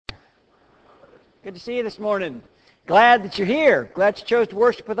Good to see you this morning. Glad that you're here. Glad you chose to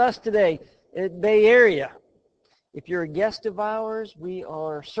worship with us today at Bay Area. If you're a guest of ours, we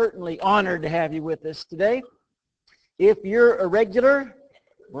are certainly honored to have you with us today. If you're a regular,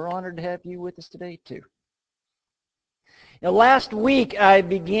 we're honored to have you with us today too. Now, last week I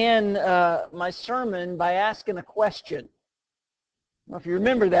began my sermon by asking a question. I don't know if you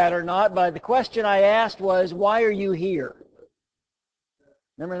remember that or not, but the question I asked was, why are you here?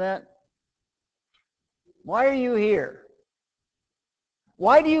 Remember that? Why are you here?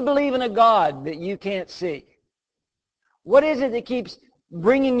 Why do you believe in a God that you can't see? What is it that keeps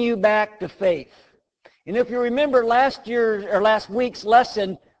bringing you back to faith? And if you remember, last week's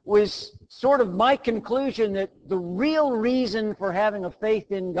lesson was sort of my conclusion that the real reason for having a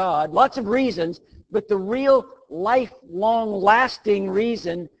faith in God, lots of reasons, but the real lifelong lasting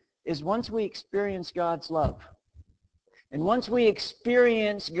reason is once we experience God's love. And once we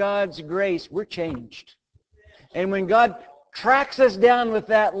experience God's grace, we're changed. And when God tracks us down with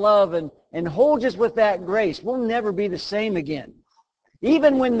that love and holds us with that grace, we'll never be the same again.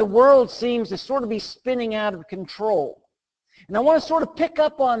 Even when the world seems to sort of be spinning out of control. And I want to sort of pick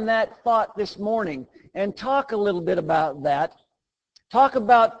up on that thought this morning and talk a little bit about that. Talk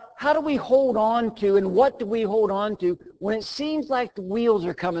about how do we hold on to and what do we hold on to when it seems like the wheels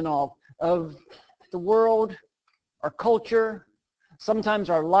are coming off of the world, our culture, sometimes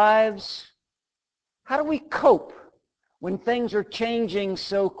our lives. How do we cope when things are changing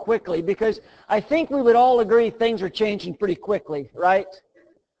so quickly? Because I think we would all agree things are changing pretty quickly, right?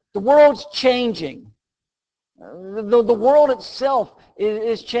 The world's changing. The world itself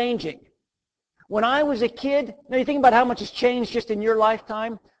is changing. When I was a kid, now you think about how much has changed just in your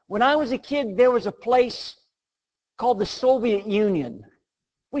lifetime. When I was a kid, there was a place called the Soviet Union.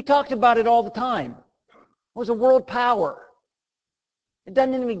 We talked about it all the time. It was a world power. It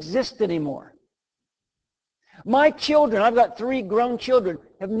doesn't even exist anymore. My children, I've got 3 grown children,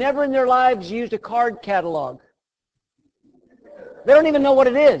 have never in their lives used a card catalog. They don't even know what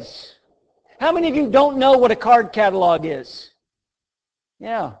it is. How many of you don't know what a card catalog is?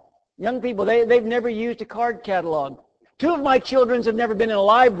 Yeah, young people, they've never used a card catalog. 2 of my children have never been in a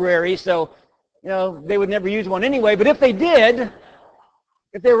library, so they would never use one anyway. But if they did,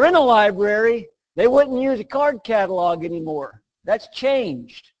 if they were in a library, they wouldn't use a card catalog anymore. That's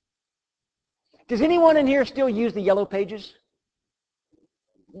changed. Does anyone in here still use the yellow pages?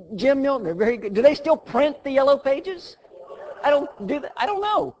 Jim Milton, they're very good. Do they still print the yellow pages? I don't do that. I don't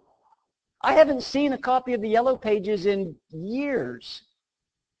know. I haven't seen a copy of the yellow pages in years.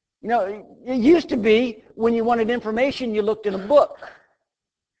 It used to be when you wanted information, you looked in a book.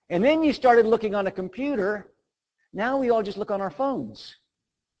 And then you started looking on a computer. Now we all just look on our phones.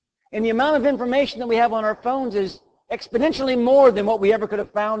 And the amount of information that we have on our phones is exponentially more than what we ever could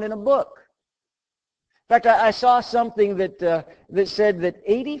have found in a book. In fact, I saw something that said that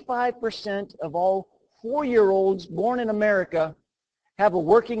 85% of all 4-year-olds born in America have a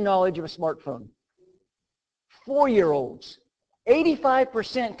working knowledge of a smartphone. 4-year-olds.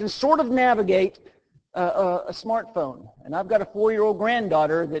 85% can sort of navigate a smartphone. And I've got a 4-year-old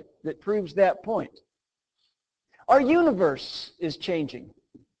granddaughter that proves that point. Our universe is changing.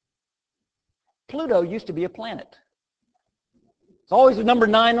 Pluto used to be a planet. It's always the number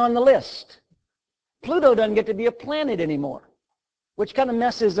 9 on the list. Pluto doesn't get to be a planet anymore, which kind of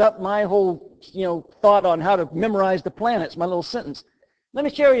messes up my whole, thought on how to memorize the planets, my little sentence. Let me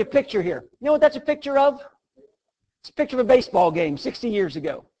show you a picture here. You know what that's a picture of? It's a picture of a baseball game 60 years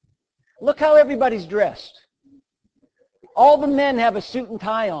ago. Look how everybody's dressed. All the men have a suit and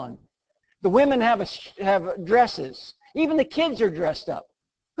tie on. The women have dresses. Even the kids are dressed up.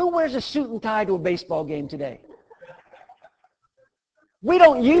 Who wears a suit and tie to a baseball game today? We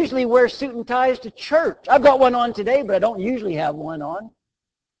don't usually wear suit and ties to church. I've got one on today, but I don't usually have one on.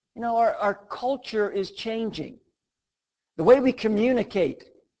 Our culture is changing. The way we communicate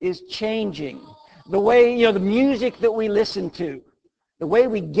is changing. The way, the music that we listen to, the way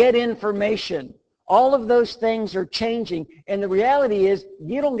we get information, all of those things are changing. And the reality is,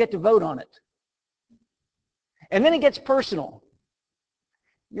 you don't get to vote on it. And then it gets personal.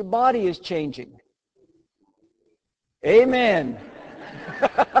 Your body is changing. Amen.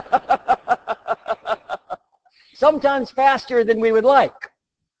 Sometimes faster than we would like.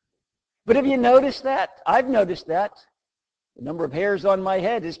 But have you noticed that? I've noticed that. The number of hairs on my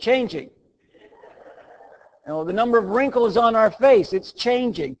head is changing. The number of wrinkles on our face, it's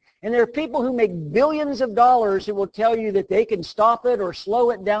changing. And there are people who make billions of dollars who will tell you that they can stop it or slow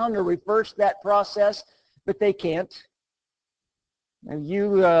it down or reverse that process, but they can't.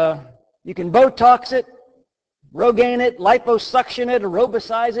 You can Botox it, Rogaine it, liposuction it,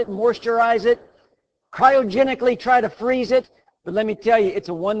 aerobicize it, moisturize it. cryogenically try to freeze it, but let me tell you, it's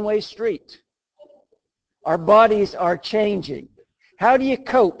a one-way street. Our bodies are changing. How do you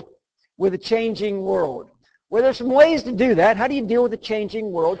cope with a changing world? Well, there's some ways to do that. How do you deal with a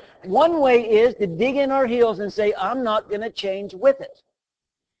changing world? One way is to dig in our heels and say, I'm not going to change with it.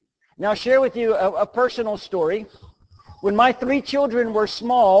 Now, I'll share with you a personal story. When my 3 children were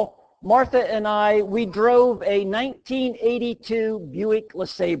small, Martha and I, we drove a 1982 Buick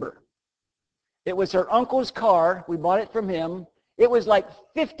LeSabre. It was her uncle's car. We bought it from him. It was like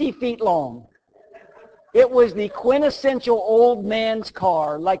 50 feet long. It was the quintessential old man's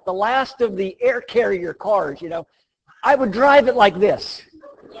car, like the last of the air carrier cars, you know. I would drive it like this.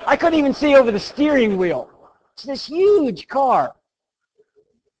 I couldn't even see over the steering wheel. It's this huge car.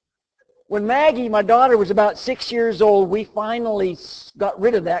 When Maggie, my daughter, was about 6 years old, we finally got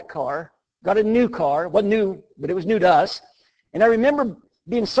rid of that car, got a new car. It wasn't new, but it was new to us. And I remember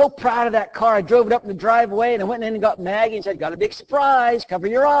being so proud of that car. I drove it up in the driveway, and I went in and got Maggie and said, got a big surprise, cover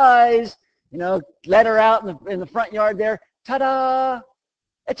your eyes. You know, let her out in the front yard there. Ta-da!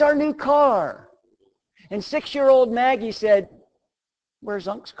 It's our new car. And 6-year-old Maggie said, where's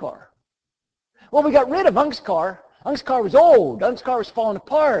Unc's car? Well, we got rid of Unc's car. Unc's car was old. Unc's car was falling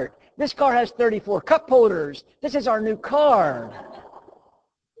apart. This car has 34 cup holders. This is our new car.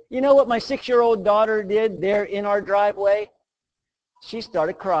 You know what my 6-year-old daughter did there in our driveway? She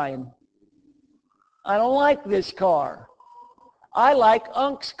started crying. I don't like this car. I like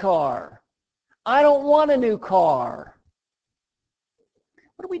Unc's car. I don't want a new car.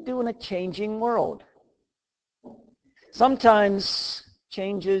 What do we do in a changing world? Sometimes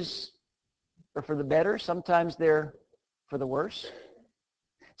changes are for the better. Sometimes they're for the worse.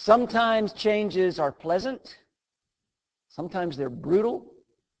 Sometimes changes are pleasant. Sometimes they're brutal.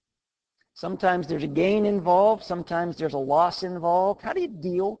 Sometimes there's a gain involved. Sometimes there's a loss involved. How do you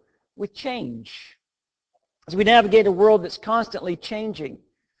deal with change? As we navigate a world that's constantly changing,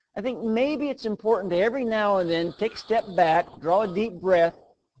 I think maybe it's important to every now and then take a step back, draw a deep breath,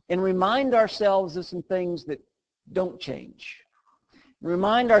 and remind ourselves of some things that don't change.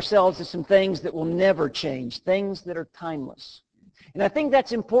 Remind ourselves of some things that will never change, things that are timeless. And I think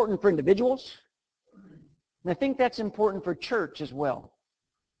that's important for individuals, and I think that's important for church as well.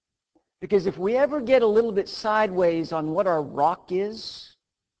 Because if we ever get a little bit sideways on what our rock is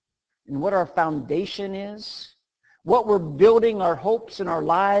and what our foundation is, what we're building our hopes and our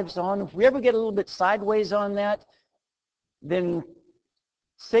lives on, if we ever get a little bit sideways on that, then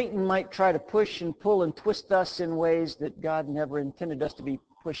Satan might try to push and pull and twist us in ways that God never intended us to be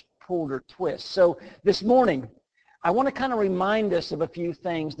pushed, pulled, or twist. So this morning, I want to kind of remind us of a few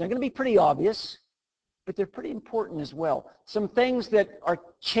things. They're going to be pretty obvious, but they're pretty important as well. Some things that are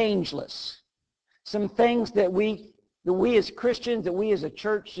changeless. Some things that we as Christians, that we as a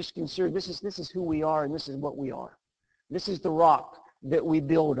church just consider this is who we are and this is what we are. This is the rock that we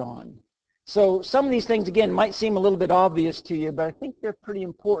build on. So some of these things, again, might seem a little bit obvious to you, but I think they're pretty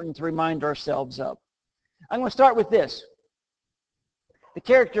important to remind ourselves of. I'm going to start with this. The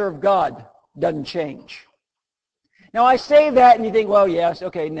character of God doesn't change. Now, I say that and you think, well, yes,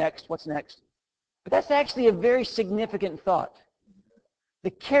 okay, next. What's next? But that's actually a very significant thought.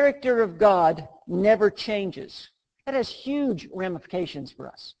 The character of God never changes. That has huge ramifications for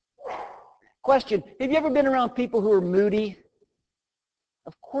us. Question, have you ever been around people who are moody?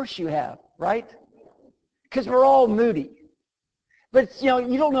 Of course you have, right? Because we're all moody. But, you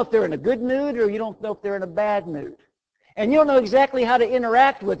don't know if they're in a good mood or you don't know if they're in a bad mood. And you don't know exactly how to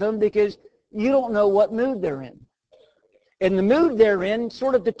interact with them because you don't know what mood they're in. And the mood they're in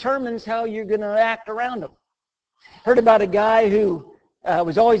sort of determines how you're going to act around them. Heard about a guy who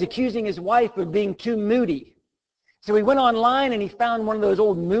was always accusing his wife of being too moody. So he went online and he found one of those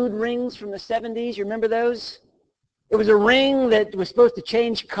old mood rings from the 70s. You remember those? It was a ring that was supposed to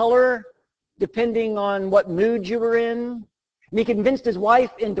change color depending on what mood you were in. And he convinced his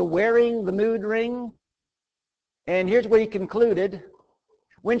wife into wearing the mood ring. And here's what he concluded.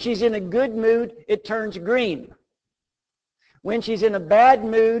 When she's in a good mood, it turns green. When she's in a bad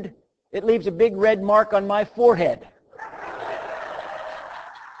mood, it leaves a big red mark on my forehead.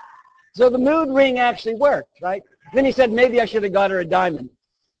 So the mood ring actually worked, right? Then he said, maybe I should have got her a diamond.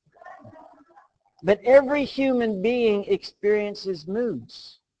 But every human being experiences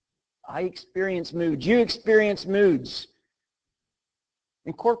moods. I experience moods. You experience moods.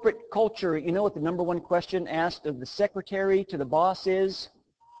 In corporate culture, you know what the number one question asked of the secretary to the boss is?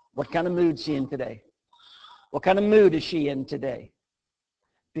 What kind of mood is she in today? What kind of mood is she in today?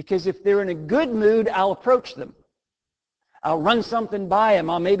 Because if they're in a good mood, I'll approach them. I'll run something by them.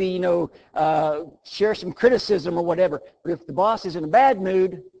 I'll maybe, share some criticism or whatever. But if the boss is in a bad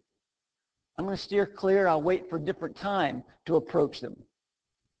mood, I'm going to steer clear. I'll wait for a different time to approach them.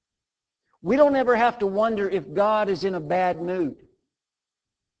 We don't ever have to wonder if God is in a bad mood.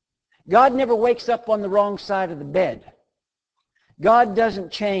 God never wakes up on the wrong side of the bed. God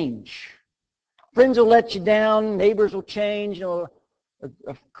doesn't change. Friends will let you down. Neighbors will change. You know,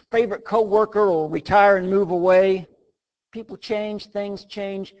 a favorite coworker will retire and move away. People change. Things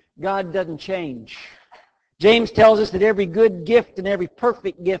change. God doesn't change. James tells us that every good gift and every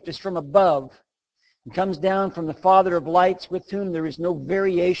perfect gift is from above and comes down from the Father of lights, with whom there is no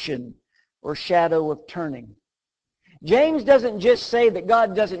variation or shadow of turning. James doesn't just say that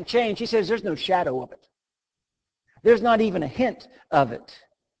God doesn't change. He says there's no shadow of it. There's not even a hint of it.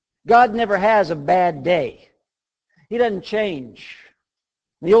 God never has a bad day. He doesn't change.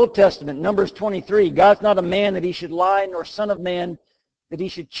 In the Old Testament, Numbers 23, God's not a man that he should lie, nor son of man that he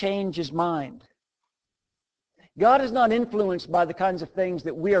should change his mind. God is not influenced by the kinds of things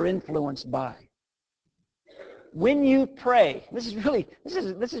that we are influenced by. When you pray, this is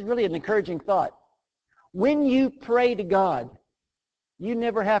really an encouraging thought. When you pray to God, you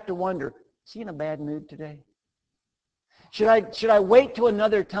never have to wonder, is he in a bad mood today? Should I wait till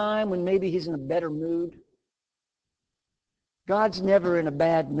another time when maybe he's in a better mood? God's never in a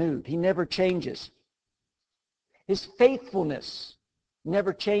bad mood. He never changes. His faithfulness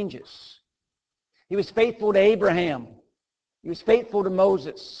never changes. He was faithful to Abraham. He was faithful to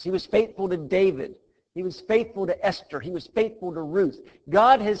Moses. He was faithful to David. He was faithful to Esther. He was faithful to Ruth.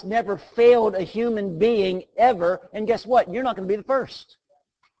 God has never failed a human being ever. And guess what? You're not going to be the first.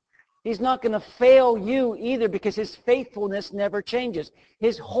 He's not going to fail you either, because his faithfulness never changes.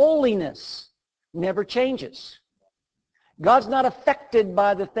 His holiness never changes. God's not affected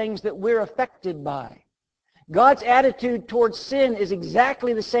by the things that we're affected by. God's attitude towards sin is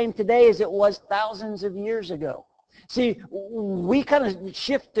exactly the same today as it was thousands of years ago. See, we kind of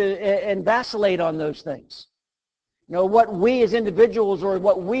shift and vacillate on those things. You know, what we as individuals or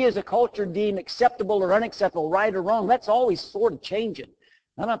what we as a culture deem acceptable or unacceptable, right or wrong, that's always sort of changing.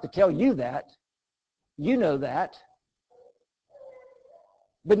 I don't have to tell you that. You know that.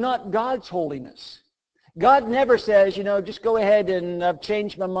 But not God's holiness. God never says, you know, just go ahead and I've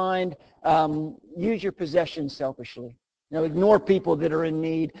changed my mind. Use your possessions selfishly. You know, ignore people that are in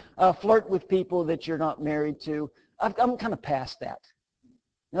need. Flirt with people that you're not married to. I'm kind of past that.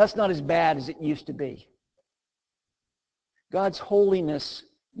 Now, that's not as bad as it used to be. God's holiness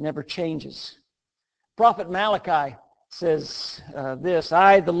never changes. Prophet Malachi says this,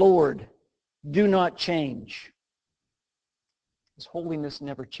 I, the Lord, do not change. His holiness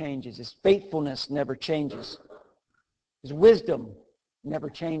never changes. His faithfulness never changes. His wisdom never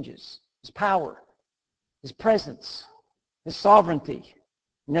changes. His power, his presence, his sovereignty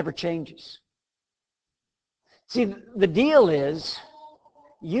never changes. See, the deal is,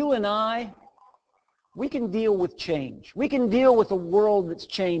 you and I, we can deal with change. We can deal with a world that's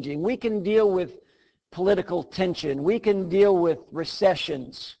changing. We can deal with political tension. We can deal with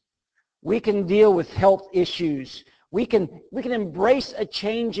recessions. We can deal with health issues. We can embrace a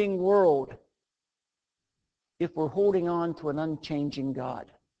changing world if we're holding on to an unchanging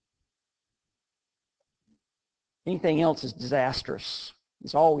God. Anything else is disastrous.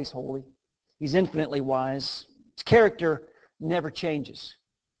 He's always holy. He's infinitely wise. His character never changes.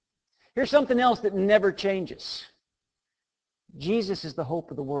 Here's something else that never changes. Jesus is the hope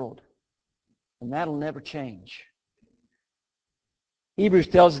of the world, and that'll never change. Hebrews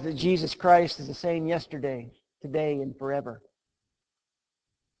tells us that Jesus Christ is the same yesterday, today, and forever.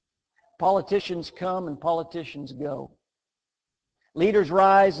 Politicians come and politicians go. Leaders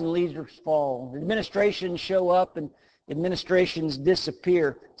rise and leaders fall. Administrations show up and administrations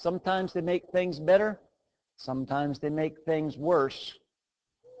disappear. Sometimes they make things better. Sometimes they make things worse.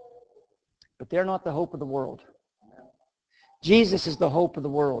 But they're not the hope of the world. Jesus is the hope of the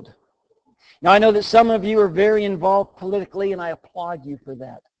world. Now, I know that some of you are very involved politically, and I applaud you for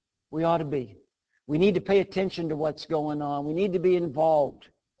that. We ought to be. We need to pay attention to what's going on. We need to be involved.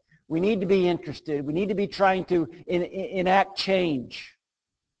 We need to be interested. We need to be trying to enact change.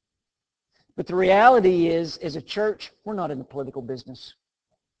 But the reality is, as a church, we're not in the political business.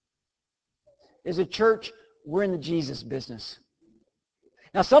 As a church, we're in the Jesus business.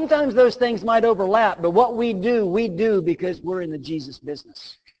 Now, sometimes those things might overlap, but what we do because we're in the Jesus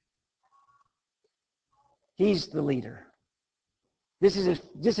business. He's the leader. This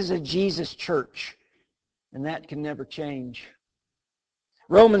is a Jesus church, and that can never change.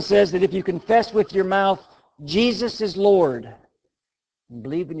 Romans says that if you confess with your mouth Jesus is Lord and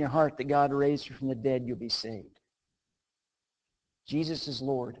believe in your heart that God raised you from the dead, you'll be saved. Jesus is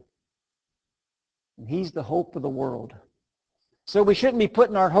Lord, and he's the hope of the world. So we shouldn't be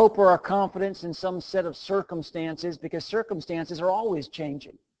putting our hope or our confidence in some set of circumstances, because circumstances are always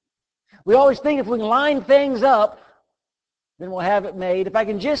changing. We always think if we can line things up, then we'll have it made. If I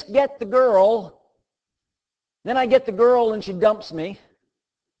can just get the girl, then I get the girl and she dumps me.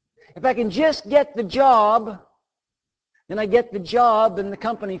 If I can just get the job, then I get the job and the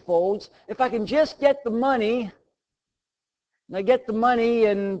company folds. If I can just get the money, and I get the money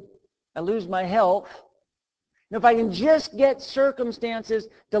and I lose my health. And if I can just get circumstances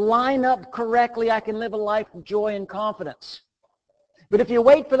to line up correctly, I can live a life of joy and confidence. But if you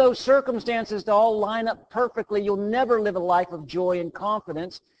wait for those circumstances to all line up perfectly, you'll never live a life of joy and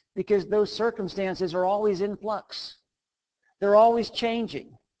confidence, because those circumstances are always in flux. They're always changing.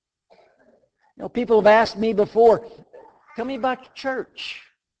 You know, people have asked me before, tell me about your church.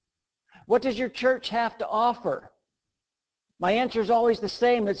 What does your church have to offer? My answer is always the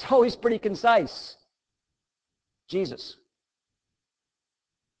same. It's always pretty concise. Jesus.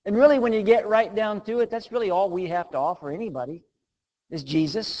 And really, when you get right down to it, that's really all we have to offer anybody, is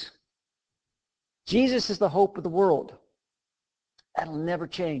Jesus. Jesus is the hope of the world. That'll never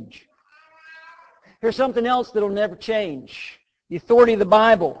change. Here's something else that'll never change. The authority of the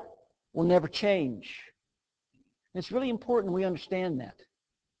Bible will never change. And it's really important we understand that.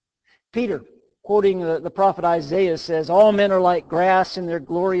 Peter, quoting the prophet Isaiah, says, all men are like grass, and their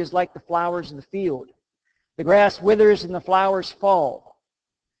glory is like the flowers of the field. The grass withers and the flowers fall,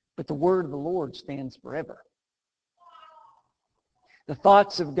 but the word of the Lord stands forever. The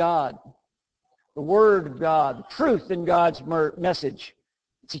thoughts of God, the word of God, the truth in God's message,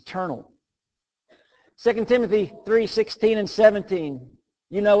 it's eternal. 2 Timothy 3:16 and 17.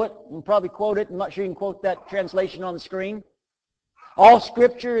 You know it. You can probably quote it. I'm not sure you can quote that translation on the screen. All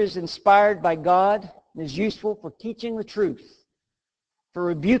Scripture is inspired by God and is useful for teaching the truth, for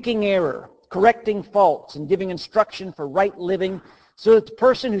rebuking error, correcting faults, and giving instruction for right living, so that the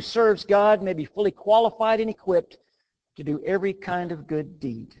person who serves God may be fully qualified and equipped to do every kind of good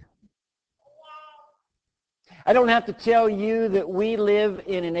deed. I don't have to tell you that we live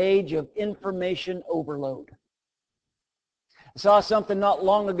in an age of information overload. I saw something not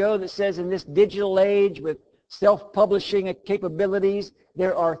long ago that says in this digital age with self-publishing capabilities,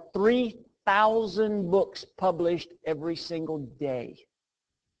 there are 3,000 books published every single day.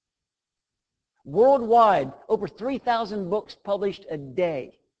 Worldwide, over 3,000 books published a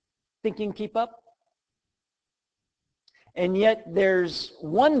day. Think you can keep up? And yet there's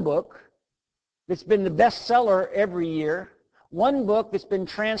one book that's been the bestseller every year, one book that's been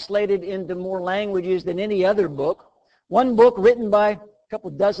translated into more languages than any other book, one book written by a couple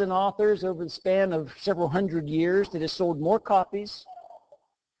dozen authors over the span of several hundred years that has sold more copies,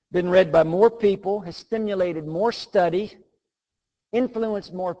 been read by more people, has stimulated more study,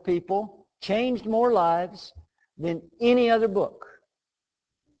 influenced more people, changed more lives than any other book.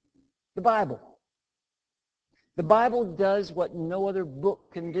 The Bible. The Bible does what no other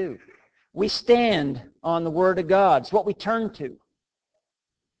book can do. We stand on the Word of God. It's what we turn to. You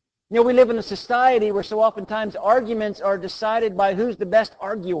know, we live in a society where so oftentimes arguments are decided by who's the best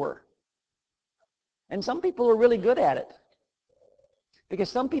arguer. And some people are really good at it, because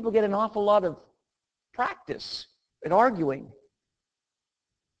some people get an awful lot of practice at arguing.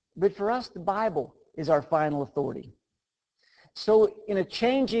 But for us, the Bible is our final authority. So in a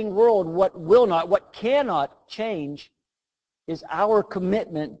changing world, what cannot change is our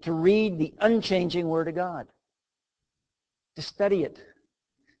commitment to read the unchanging Word of God, to study it,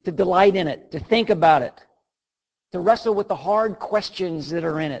 to delight in it, to think about it, to wrestle with the hard questions that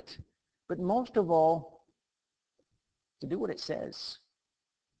are in it, but most of all, to do what it says,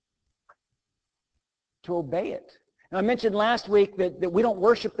 to obey it. Now, I mentioned last week that we don't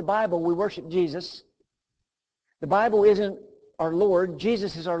worship the Bible, we worship Jesus. The Bible isn't our Lord,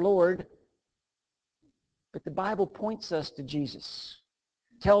 Jesus is our Lord, but the Bible points us to Jesus,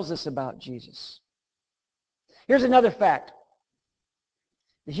 tells us about Jesus. Here's another fact.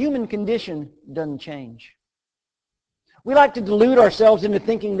 The human condition doesn't change. We like to delude ourselves into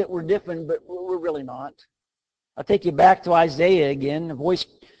thinking that we're different, but we're really not. I'll take you back to Isaiah again. A voice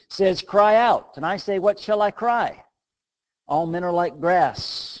says, "Cry out." And I say, "What shall I cry?" All men are like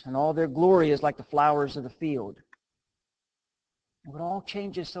grass, and all their glory is like the flowers of the field. It all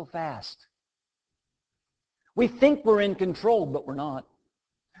changes so fast. We think we're in control, but we're not.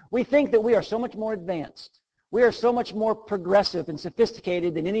 We think that we are so much more advanced. We are so much more progressive and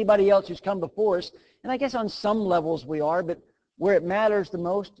sophisticated than anybody else who's come before us. And I guess on some levels we are, but where it matters the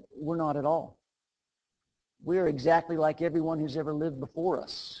most, we're not at all. We are exactly like everyone who's ever lived before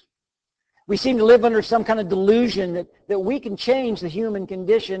us. We seem to live under some kind of delusion that we can change the human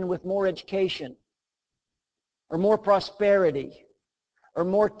condition with more education. or more prosperity, or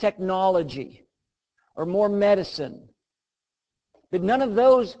more technology, or more medicine. But none of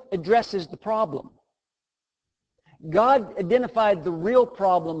those addresses the problem. God identified the real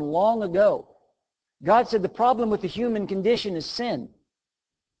problem long ago. God said the problem with the human condition is sin.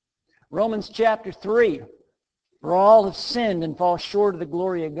 Romans chapter 3, for all have sinned and fall short of the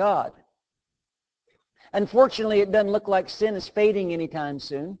glory of God. Unfortunately, it doesn't look like sin is fading anytime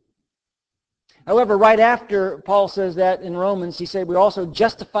soon. However, right after Paul says that in Romans, he said, we're also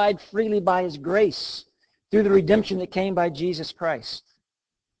justified freely by his grace through the redemption that came by Jesus Christ.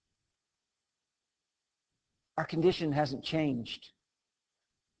 Our condition hasn't changed.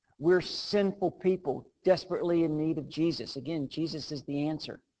 We're sinful people, desperately in need of Jesus. Again, Jesus is the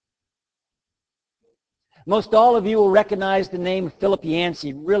answer. Most all of you will recognize the name of Philip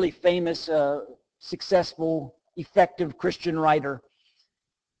Yancey, really famous, successful, effective Christian writer.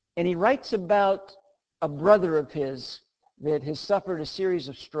 And he writes about a brother of his that has suffered a series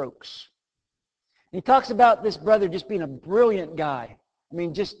of strokes. And he talks about this brother just being a brilliant guy. I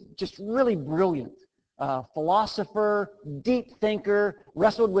mean, just really brilliant. Philosopher, deep thinker,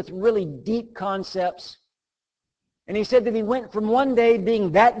 wrestled with really deep concepts. And he said that he went from one day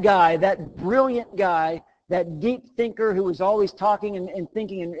being that guy, that brilliant guy, that deep thinker who was always talking and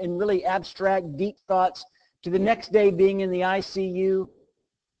thinking in really abstract, deep thoughts, to the next day being in the ICU,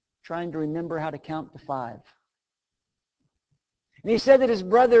 trying to remember how to count to 5. And he said that his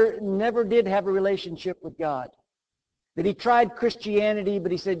brother never did have a relationship with God. That he tried Christianity,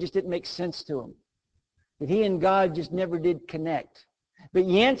 but he said it just didn't make sense to him. That he and God just never did connect. But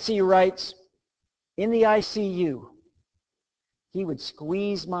Yancey writes, in the ICU, he would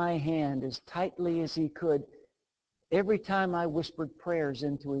squeeze my hand as tightly as he could every time I whispered prayers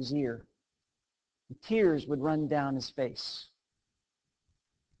into his ear. The tears would run down his face.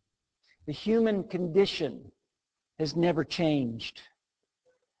 The human condition has never changed.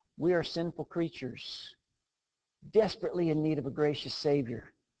 We are sinful creatures, desperately in need of a gracious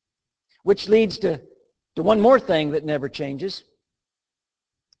Savior. Which leads to one more thing that never changes.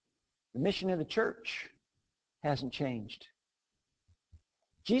 The mission of the church hasn't changed.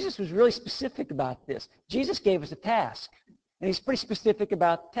 Jesus was really specific about this. Jesus gave us a task, and he's pretty specific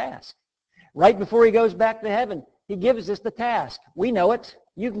about the task. Right before he goes back to heaven, he gives us the task. We know it.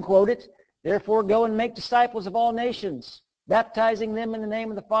 You can quote it. Therefore, go and make disciples of all nations, baptizing them in the name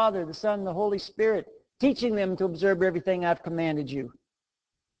of the Father, the Son, and the Holy Spirit, teaching them to observe everything I've commanded you.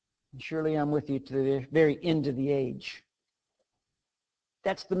 And surely I'm with you to the very end of the age.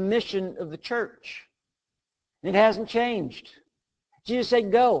 That's the mission of the church. It hasn't changed. Jesus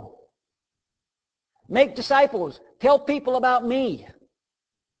said, go. Make disciples. Tell people about me.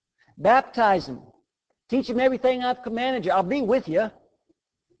 Baptize them. Teach them everything I've commanded you. I'll be with you.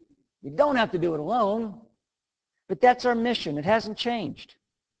 You don't have to do it alone. But that's our mission. It hasn't changed.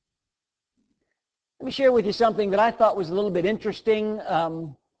 Let me share with you something that I thought was a little bit interesting, a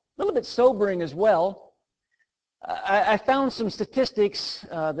little bit sobering as well. I found some statistics.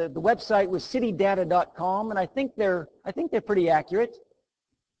 The website was citydata.com, and I think they're pretty accurate.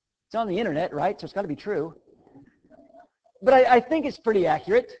 It's on the internet, right? So it's got to be true. But I think it's pretty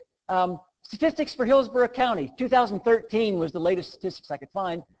accurate. Statistics for Hillsborough County, 2013 was the latest statistics I could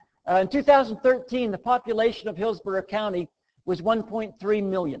find. In 2013, the population of Hillsborough County was 1.3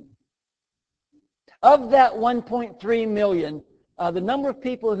 million. Of that 1.3 million, the number of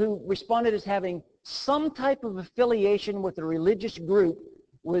people who responded as having some type of affiliation with a religious group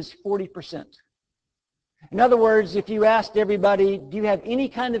was 40%. In other words, if you asked everybody, do you have any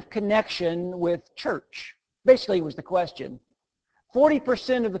kind of connection with church? Basically was the question.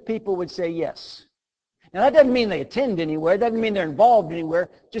 40% of the people would say yes. Now that doesn't mean they attend anywhere. It doesn't mean they're involved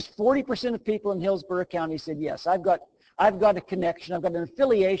anywhere. Just 40% of people in Hillsborough County said yes. I've got a connection. I've got an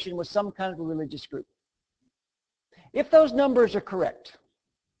affiliation with some kind of a religious group. If those numbers are correct,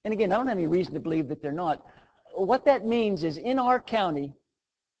 and again, I don't have any reason to believe that they're not, what that means is in our county,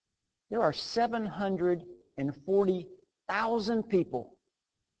 there are 740,000 people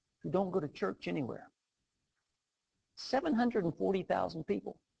who don't go to church anywhere. 740,000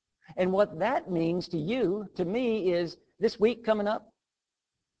 people. And what that means to you, to me, is this week coming up,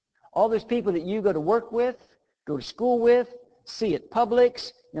 all those people that you go to work with, go to school with, see at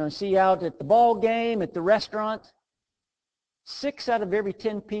Publix, see out at the ball game, at the restaurant, 6 out of every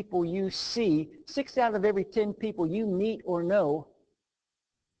 10 people you see, 6 out of every 10 people you meet or know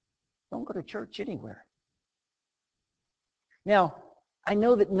don't go to church anywhere. Now, I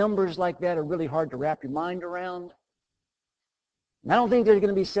know that numbers like that are really hard to wrap your mind around. And I don't think there's going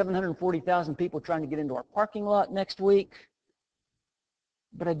to be 740,000 people trying to get into our parking lot next week.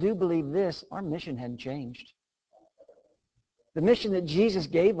 But I do believe this, our mission hadn't changed. The mission that Jesus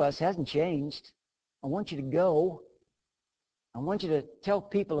gave us hasn't changed. I want you to go. I want you to tell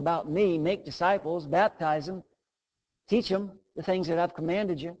people about me, make disciples, baptize them, teach them the things that I've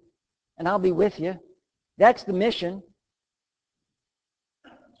commanded you, and I'll be with you. That's the mission.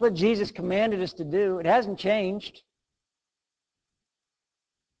 That's what Jesus commanded us to do. It hasn't changed.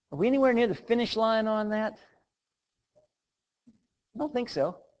 Are we anywhere near the finish line on that? I don't think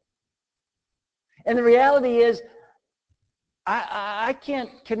so. And the reality is, I can't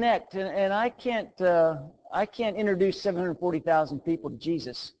connect and I can't introduce 740,000 people to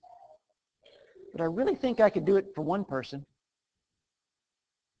Jesus. But I really think I could do it for one person.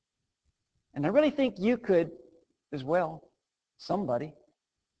 And I really think you could as well. Somebody.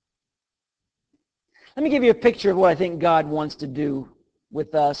 Let me give you a picture of what I think God wants to do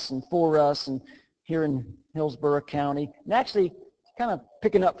with us and for us and here in Hillsborough County. And actually, kind of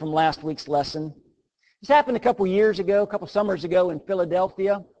picking up from last week's lesson. This happened a couple summers ago in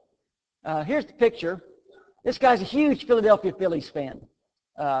Philadelphia. Here's the picture. This guy's a huge Philadelphia Phillies fan.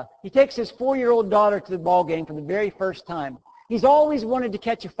 He takes his 4-year-old daughter to the ball game for the very first time. He's always wanted to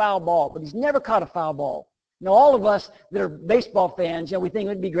catch a foul ball, but he's never caught a foul ball. You know, all of us that are baseball fans, we think it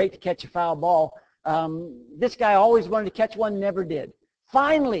would be great to catch a foul ball. This guy always wanted to catch one, never did.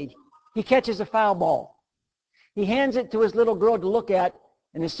 Finally, he catches a foul ball. He hands it to his little girl to look at,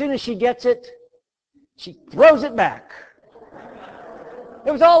 and as soon as she gets it, she throws it back.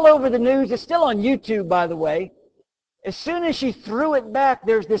 It was all over the news. It's still on YouTube, by the way. As soon as she threw it back,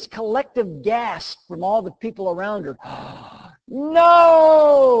 there's this collective gasp from all the people around her.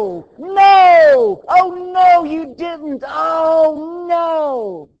 No! No! Oh, no, you didn't! Oh,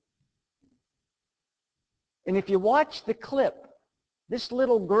 no! And if you watch the clip, this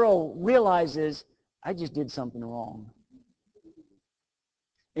little girl realizes, I just did something wrong.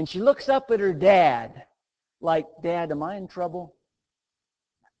 And she looks up at her dad, like, Dad, am I in trouble?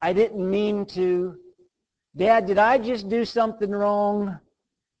 I didn't mean to. Dad, did I just do something wrong?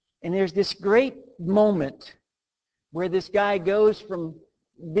 And there's this great moment where this guy goes from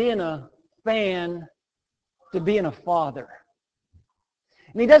being a fan to being a father.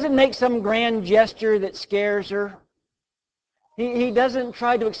 And he doesn't make some grand gesture that scares her. He doesn't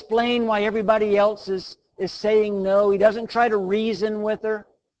try to explain why everybody else is saying no. He doesn't try to reason with her.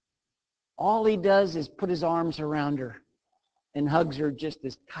 All he does is put his arms around her and hugs her just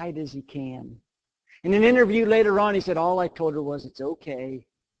as tight as he can. In an interview later on, he said, all I told her was, it's okay.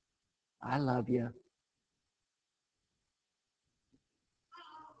 I love you.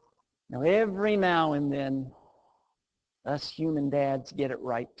 Now, every now and then, us human dads get it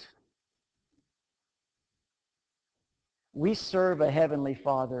right. We serve a heavenly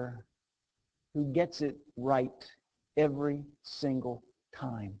Father who gets it right every single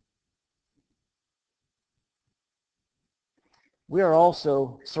time. We are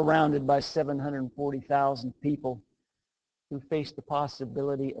also surrounded by 740,000 people who face the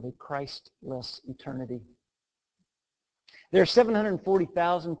possibility of a Christless eternity. There are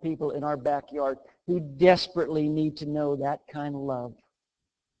 740,000 people in our backyard who desperately need to know that kind of love,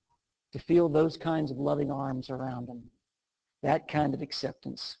 to feel those kinds of loving arms around them, that kind of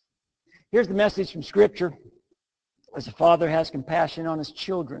acceptance. Here's the message from Scripture. As a father has compassion on his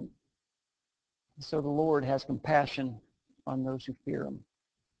children, so the Lord has compassion on those who fear him.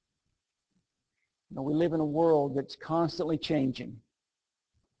 You know, we live in a world that's constantly changing.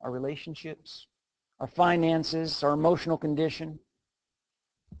 Our relationships, our finances, our emotional condition,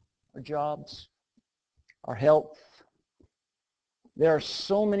 our jobs, our health. There are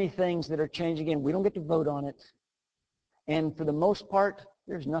so many things that are changing, and we don't get to vote on it. And for the most part,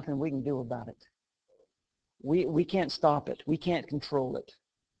 there's nothing we can do about it. We can't stop it. We can't control it.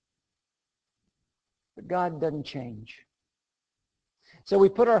 But God doesn't change. So we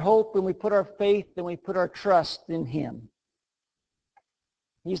put our hope and we put our faith and we put our trust in him.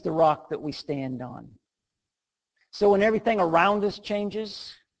 He's the rock that we stand on. So when everything around us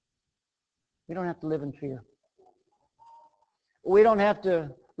changes, we don't have to live in fear. We don't have to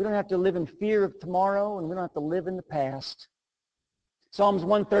live in fear of tomorrow, and we don't have to live in the past. Psalms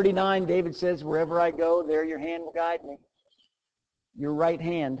 139, David says, wherever I go, there your hand will guide me. Your right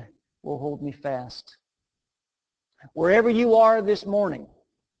hand will hold me fast. Wherever you are this morning,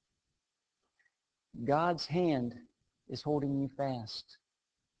 God's hand is holding you fast.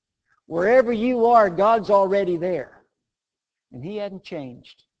 Wherever you are, God's already there. And he hasn't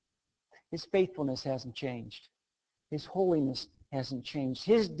changed. His faithfulness hasn't changed. His holiness hasn't changed.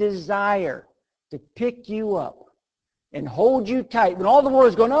 His desire to pick you up and hold you tight when all the world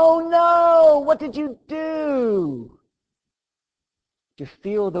is going, oh no, what did you do? To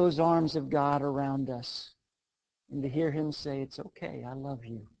feel those arms of God around us and to hear him say, it's okay, I love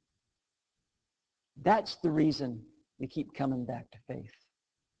you. That's the reason we keep coming back to faith.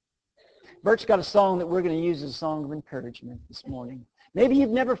 Bert's got a song that we're going to use as a song of encouragement this morning. Maybe you've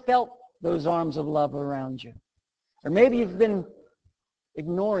never felt those arms of love around you. Or maybe you've been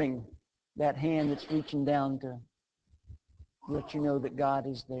ignoring that hand that's reaching down to let you know that God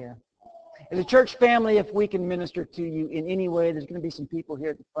is there. As a church family, if we can minister to you in any way, there's going to be some people here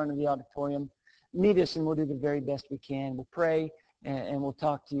at the front of the auditorium. Meet us and we'll do the very best we can. We'll pray and we'll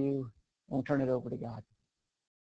talk to you and we'll turn it over to God.